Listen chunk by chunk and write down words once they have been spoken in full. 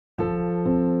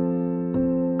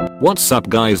What's up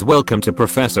guys, welcome to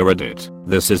Professor Edit.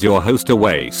 This is your host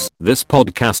Awais. This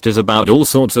podcast is about all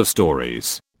sorts of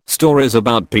stories. Stories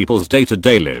about people's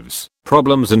day-to-day lives,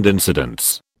 problems and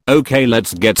incidents. Okay,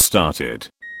 let's get started.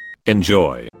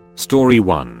 Enjoy. Story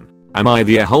 1. Am I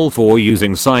the a-hole for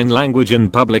using sign language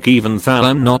in public even though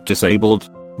I'm not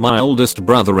disabled? My oldest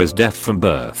brother is deaf from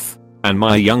birth, and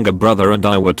my younger brother and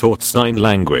I were taught sign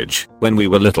language when we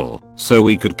were little so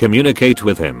we could communicate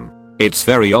with him. It's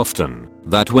very often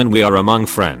that when we are among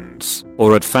friends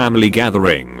or at family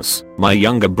gatherings, my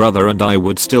younger brother and I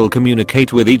would still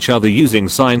communicate with each other using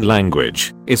sign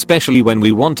language, especially when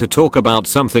we want to talk about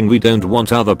something we don't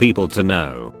want other people to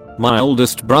know. My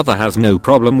oldest brother has no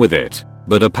problem with it,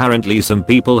 but apparently some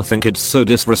people think it's so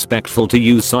disrespectful to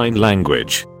use sign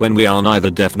language when we are neither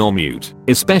deaf nor mute,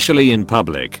 especially in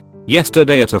public.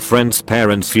 Yesterday at a friend's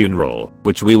parents' funeral,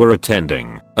 which we were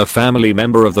attending, a family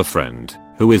member of the friend,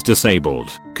 who is disabled,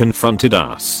 confronted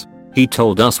us. He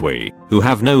told us we, who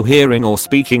have no hearing or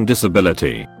speaking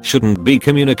disability, shouldn't be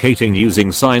communicating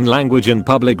using sign language in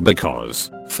public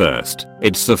because, first,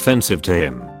 it's offensive to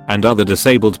him and other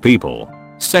disabled people.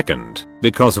 Second,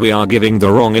 because we are giving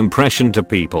the wrong impression to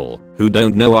people who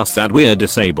don't know us that we're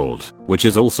disabled, which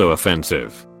is also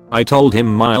offensive. I told him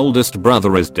my oldest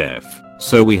brother is deaf,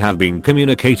 so we have been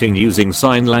communicating using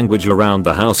sign language around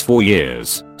the house for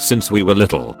years, since we were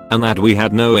little, and that we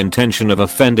had no intention of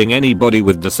offending anybody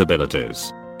with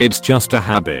disabilities. It's just a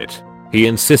habit. He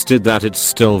insisted that it's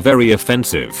still very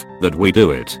offensive that we do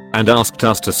it, and asked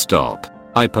us to stop.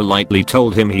 I politely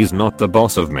told him he's not the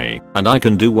boss of me, and I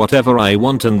can do whatever I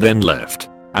want, and then left.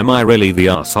 Am I really the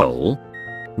asshole?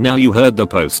 Now you heard the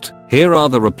post, here are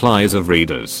the replies of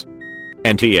readers.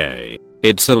 NTA.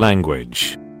 It's a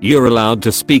language. You're allowed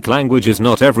to speak languages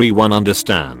not everyone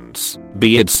understands,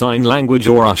 be it sign language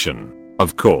or Russian.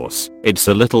 Of course, it's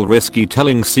a little risky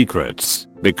telling secrets,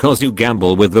 because you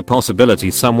gamble with the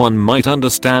possibility someone might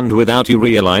understand without you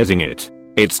realizing it.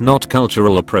 It's not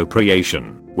cultural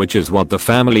appropriation, which is what the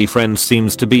family friend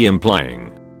seems to be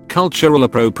implying. Cultural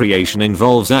appropriation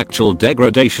involves actual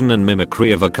degradation and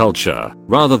mimicry of a culture,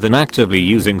 rather than actively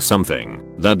using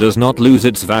something that does not lose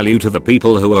its value to the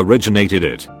people who originated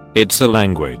it. It's a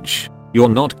language. You're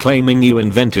not claiming you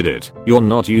invented it. You're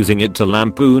not using it to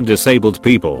lampoon disabled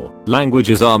people.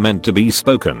 Languages are meant to be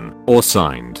spoken, or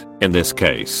signed, in this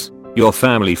case. Your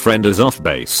family friend is off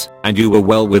base, and you were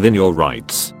well within your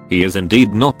rights. He is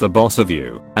indeed not the boss of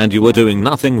you, and you were doing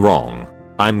nothing wrong.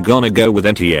 I'm gonna go with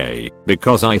NTA,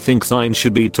 because I think signs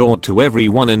should be taught to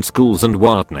everyone in schools and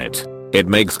whatnot. It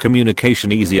makes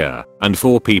communication easier, and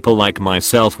for people like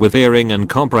myself with hearing and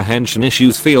comprehension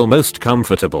issues feel most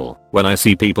comfortable when I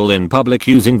see people in public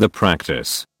using the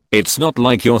practice. It's not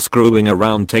like you're screwing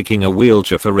around taking a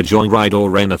wheelchair for a joyride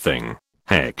or anything.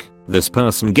 Heck, this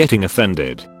person getting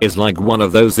offended is like one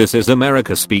of those "this is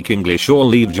America, speak English or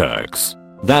leave" jerks.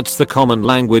 That's the common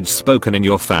language spoken in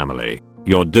your family.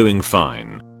 You're doing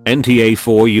fine. NTA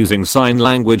for using sign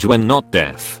language when not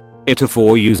deaf. ITA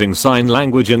for using sign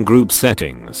language in group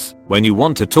settings when you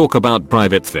want to talk about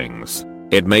private things.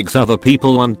 It makes other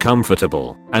people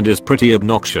uncomfortable and is pretty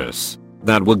obnoxious.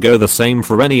 That would go the same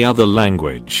for any other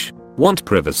language. Want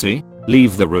privacy?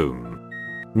 Leave the room.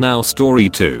 Now story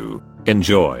 2.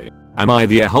 Enjoy. Am I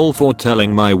the a-hole for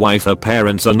telling my wife her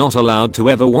parents are not allowed to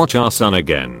ever watch our son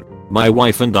again? My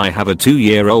wife and I have a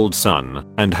 2-year-old son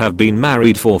and have been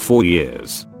married for 4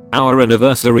 years. Our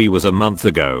anniversary was a month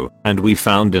ago, and we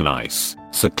found a nice,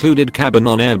 secluded cabin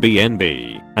on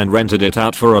Airbnb and rented it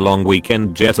out for a long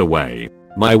weekend getaway.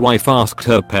 My wife asked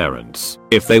her parents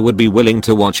if they would be willing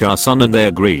to watch our son, and they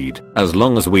agreed, as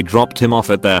long as we dropped him off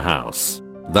at their house.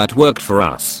 That worked for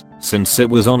us, since it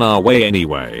was on our way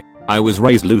anyway. I was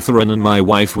raised Lutheran and my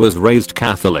wife was raised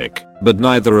Catholic, but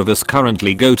neither of us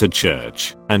currently go to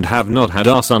church and have not had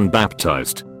our son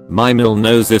baptized. My Mill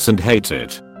knows this and hates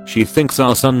it. She thinks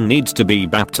our son needs to be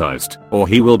baptized or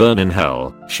he will burn in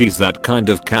hell. She's that kind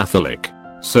of Catholic.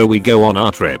 So we go on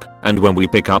our trip, and when we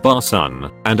pick up our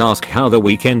son and ask how the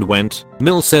weekend went,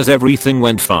 Mill says everything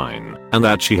went fine and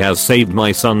that she has saved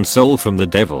my son's soul from the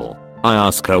devil. I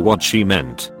ask her what she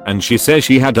meant, and she says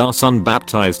she had our son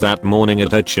baptized that morning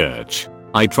at her church.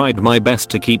 I tried my best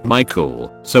to keep my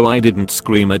cool, so I didn't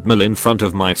scream at Mill in front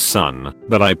of my son,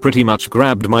 but I pretty much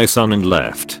grabbed my son and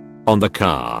left. On the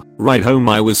car ride home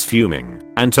I was fuming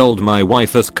and told my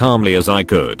wife as calmly as I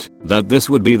could that this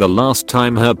would be the last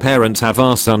time her parents have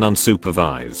our son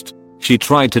unsupervised. She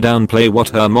tried to downplay what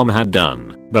her mom had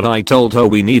done, but I told her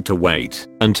we need to wait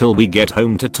until we get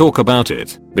home to talk about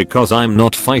it, because I'm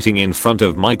not fighting in front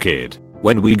of my kid.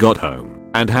 When we got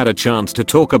home and had a chance to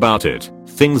talk about it,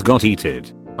 things got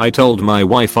heated. I told my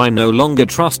wife I no longer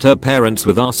trust her parents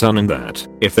with our son and that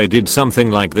if they did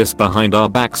something like this behind our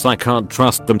backs I can't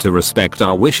trust them to respect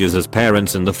our wishes as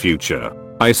parents in the future.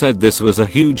 I said this was a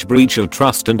huge breach of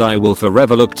trust and I will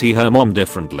forever look to her mom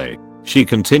differently. She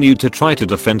continued to try to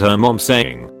defend her mom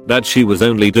saying that she was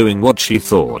only doing what she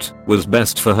thought was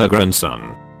best for her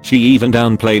grandson. She even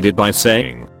downplayed it by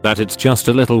saying that it's just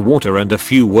a little water and a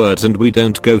few words and we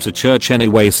don't go to church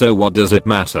anyway, so what does it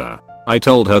matter? I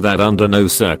told her that under no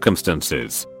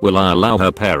circumstances will I allow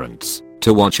her parents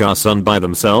to watch our son by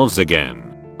themselves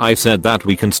again. I said that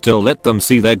we can still let them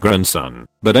see their grandson,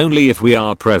 but only if we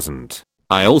are present.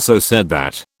 I also said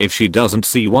that if she doesn't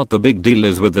see what the big deal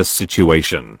is with this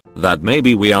situation, that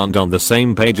maybe we aren't on the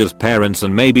same page as parents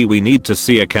and maybe we need to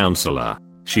see a counselor.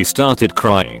 She started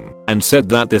crying and said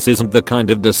that this isn't the kind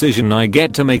of decision I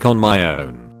get to make on my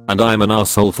own. And I'm an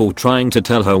asshole for trying to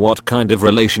tell her what kind of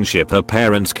relationship her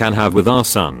parents can have with our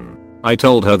son. I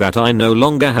told her that I no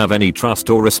longer have any trust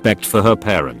or respect for her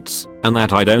parents, and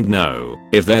that I don't know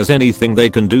if there's anything they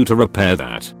can do to repair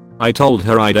that. I told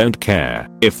her I don't care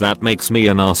if that makes me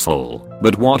an asshole,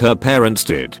 but what her parents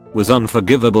did was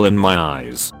unforgivable in my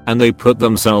eyes, and they put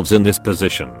themselves in this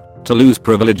position to lose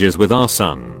privileges with our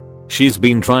son. She's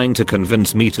been trying to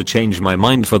convince me to change my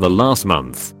mind for the last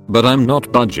month, but I'm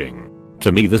not budging.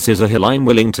 To me this is a hill I'm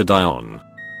willing to die on.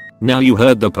 Now you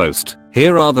heard the post,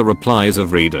 here are the replies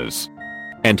of readers.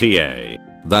 NTA.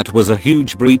 That was a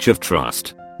huge breach of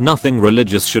trust. Nothing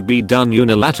religious should be done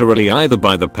unilaterally either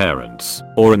by the parents,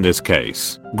 or in this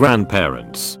case,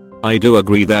 grandparents. I do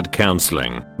agree that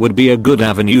counseling would be a good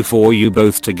avenue for you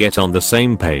both to get on the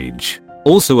same page.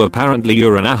 Also apparently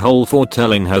you're an a-hole for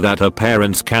telling her that her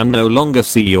parents can no longer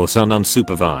see your son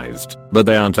unsupervised, but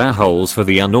they aren't a-holes for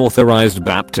the unauthorized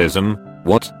baptism.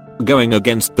 What? Going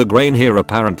against the grain here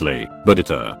apparently, but it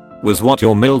was what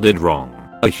your mill did wrong.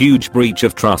 A huge breach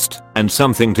of trust, and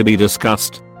something to be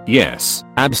discussed. Yes,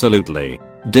 absolutely.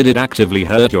 Did it actively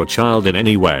hurt your child in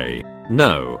any way?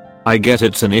 No. I get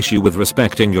it's an issue with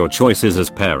respecting your choices as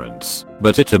parents,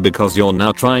 but it's because you're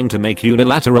now trying to make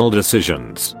unilateral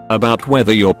decisions about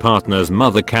whether your partner's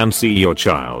mother can see your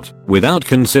child without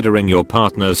considering your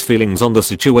partner's feelings on the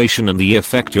situation and the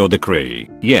effect your decree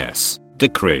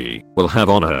will have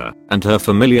on her and her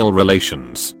familial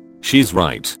relations. She's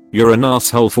right, you're an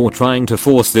asshole for trying to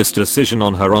force this decision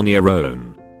on her on your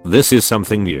own. This is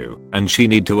something you and she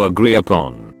need to agree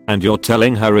upon. And you're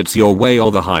telling her it's your way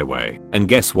or the highway, and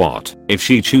guess what? If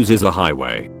she chooses the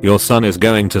highway, your son is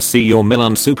going to see your mill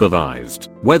unsupervised,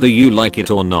 whether you like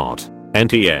it or not.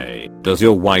 NTA. Does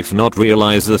your wife not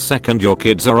realize the second your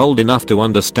kids are old enough to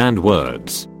understand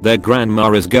words, their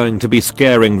grandma is going to be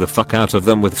scaring the fuck out of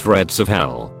them with threats of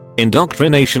hell?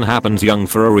 Indoctrination happens young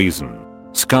for a reason.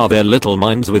 Scar their little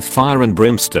minds with fire and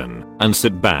brimstone, and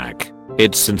sit back.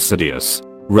 It's insidious.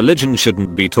 Religion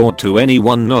shouldn't be taught to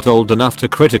anyone not old enough to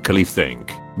critically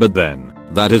think, but then,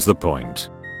 that is the point.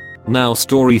 Now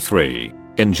story 3.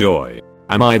 Enjoy.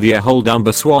 Am I the a-hole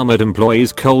dumber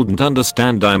employees couldn't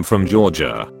understand I'm from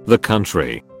Georgia, the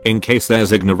country. In case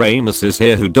there's ignoramuses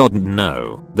here who don't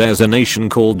know, there's a nation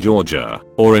called Georgia,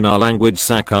 or in our language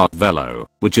Sakartvelo,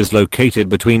 which is located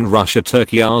between Russia,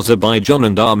 Turkey, Azerbaijan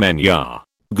and Armenia.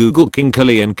 Google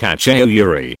Kinkali and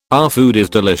Khachayuri. Our food is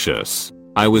delicious.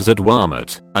 I was at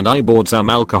Walmart, and I bought some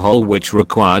alcohol which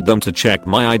required them to check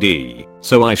my ID,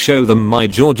 so I show them my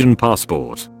Georgian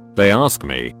passport. They asked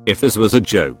me if this was a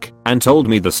joke, and told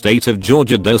me the state of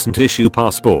Georgia doesn't issue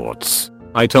passports.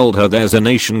 I told her there's a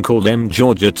nation called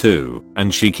Georgia too,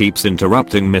 and she keeps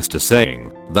interrupting Mr.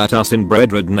 saying that us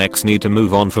inbred rednecks need to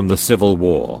move on from the Civil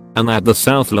War, and that the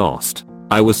South lost.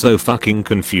 I was so fucking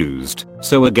confused,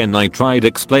 so again I tried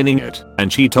explaining it,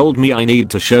 and she told me I need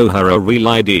to show her a real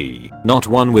ID, not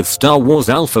one with Star Wars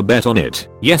alphabet on it.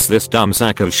 Yes, this dumb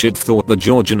sack of shit thought the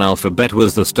Georgian alphabet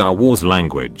was the Star Wars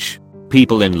language.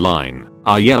 People in line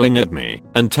are yelling at me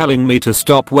and telling me to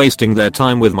stop wasting their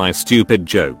time with my stupid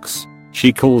jokes.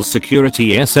 She calls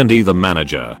security S&E the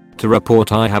manager to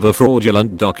report I have a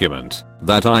fraudulent document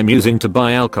that I'm using to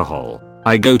buy alcohol.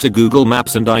 I go to Google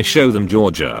Maps and I show them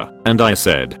Georgia, and I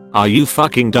said, are you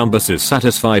fucking dumbasses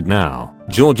satisfied now?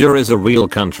 Georgia is a real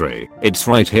country. It's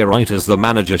right here right as the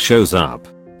manager shows up.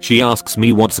 She asks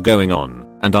me what's going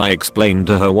on, and I explained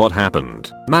to her what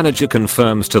happened. Manager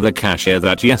confirms to the cashier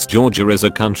that yes, Georgia is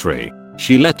a country.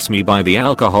 She lets me buy the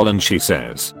alcohol and she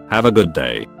says, have a good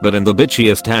day, but in the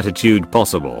bitchiest attitude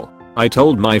possible. I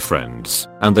told my friends,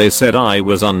 and they said I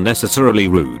was unnecessarily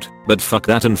rude, but fuck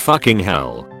that and fucking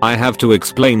hell, I have to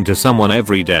explain to someone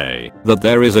every day that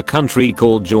there is a country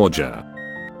called Georgia.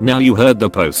 Now you heard the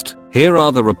post, here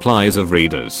are the replies of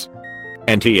readers.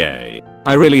 NTA.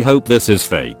 I really hope this is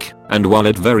fake, and while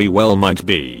it very well might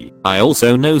be, I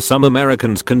also know some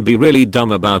Americans can be really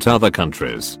dumb about other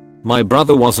countries. My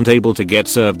brother wasn't able to get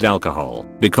served alcohol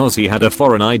because he had a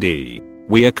foreign ID.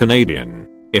 We are Canadian.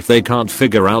 If they can't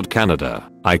figure out Canada,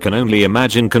 I can only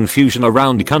imagine confusion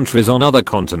around countries on other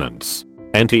continents.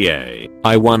 NTA,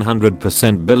 I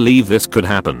 100% believe this could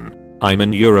happen. I'm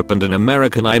in Europe and an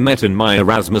American I met in my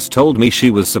Erasmus told me she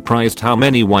was surprised how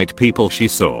many white people she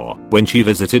saw when she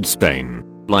visited Spain.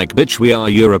 Like, bitch, we are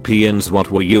Europeans, what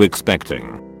were you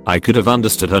expecting? I could have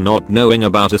understood her not knowing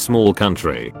about a small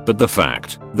country, but the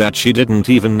fact that she didn't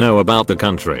even know about the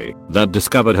country that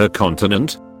discovered her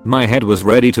continent, my head was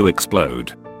ready to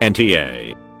explode.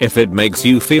 NTA. If it makes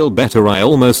you feel better, I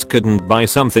almost couldn't buy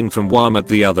something from Walmart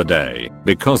the other day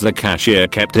because the cashier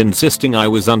kept insisting I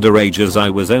was underage as I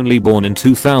was only born in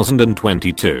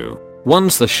 2022.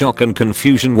 Once the shock and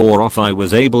confusion wore off, I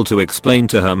was able to explain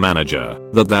to her manager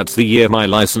that that's the year my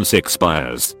license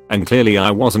expires, and clearly I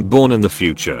wasn't born in the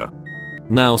future.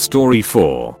 Now story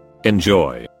 4.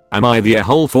 Enjoy. Am I the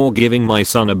a-hole for giving my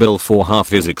son a bill for half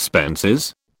his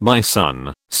expenses? My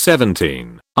son,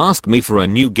 17, asked me for a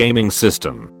new gaming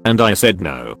system, and I said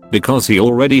no, because he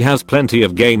already has plenty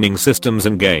of gaming systems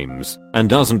and games, and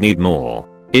doesn't need more.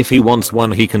 If he wants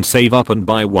one, he can save up and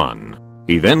buy one.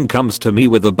 He then comes to me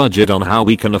with a budget on how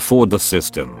we can afford the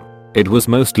system. It was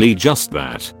mostly just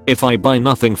that, if I buy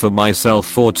nothing for myself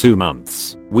for 2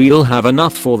 months, we'll have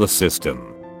enough for the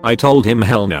system. I told him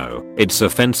hell no, it's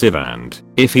offensive, and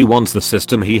if he wants the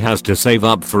system he has to save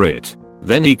up for it.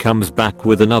 Then he comes back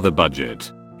with another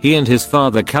budget. He and his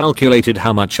father calculated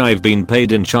how much I've been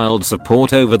paid in child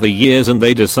support over the years, and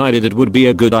they decided it would be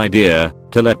a good idea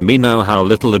to let me know how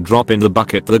little a drop in the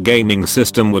bucket the gaming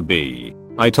system would be.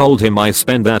 I told him I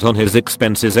spend that on his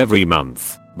expenses every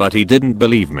month, but he didn't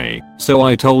believe me, so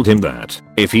I told him that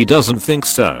if he doesn't think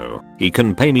so, he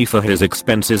can pay me for his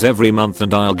expenses every month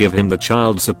and I'll give him the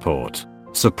child support.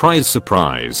 Surprise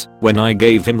surprise, when I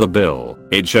gave him the bill,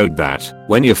 it showed that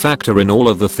when you factor in all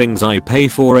of the things I pay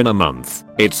for in a month,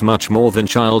 it's much more than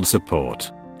child support.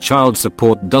 Child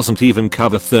support doesn't even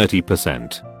cover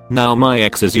 30%. Now my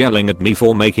ex is yelling at me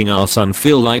for making our son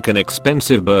feel like an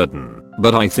expensive burden,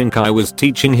 but I think I was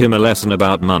teaching him a lesson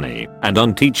about money and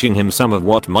unteaching him some of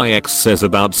what my ex says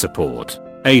about support.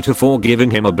 A for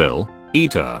giving him a bill.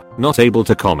 Eater, not able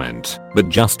to comment, but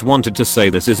just wanted to say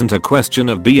this isn't a question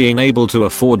of being able to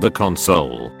afford the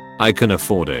console. I can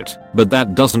afford it, but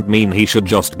that doesn't mean he should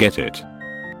just get it.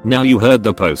 Now you heard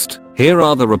the post, here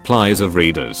are the replies of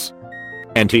readers.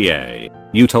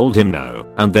 NTA, you told him no,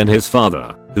 and then his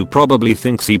father, who probably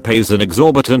thinks he pays an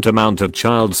exorbitant amount of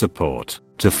child support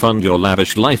to fund your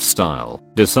lavish lifestyle,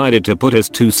 decided to put his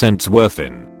 2 cents worth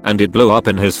in, and it blew up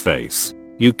in his face.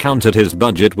 You countered his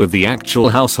budget with the actual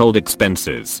household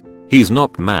expenses. He's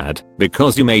not mad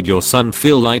because you made your son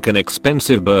feel like an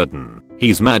expensive burden.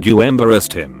 He's mad you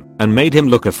embarrassed him and made him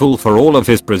look a fool for all of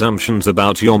his presumptions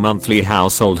about your monthly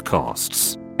household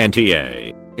costs.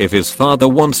 NTA, if his father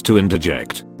wants to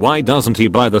interject, why doesn't he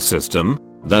buy the system?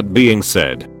 That being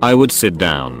said, I would sit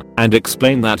down and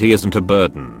explain that he isn't a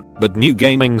burden, but new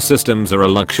gaming systems are a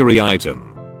luxury item.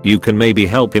 You can maybe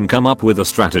help him come up with a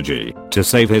strategy to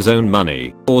save his own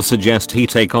money, or suggest he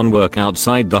take on work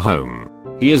outside the home.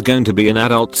 He is going to be an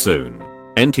adult soon.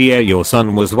 NTA, your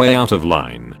son was way out of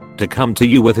line to come to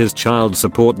you with his child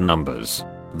support numbers.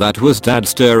 That was dad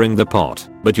stirring the pot,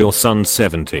 but your son's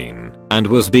 17 and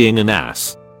was being an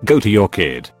ass. Go to your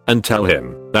kid and tell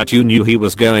him that you knew he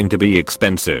was going to be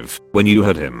expensive when you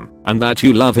had him, and that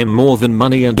you love him more than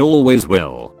money and always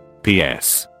will.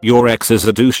 P.S. Your ex is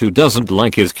a douche who doesn't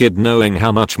like his kid knowing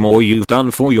how much more you've done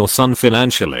for your son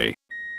financially.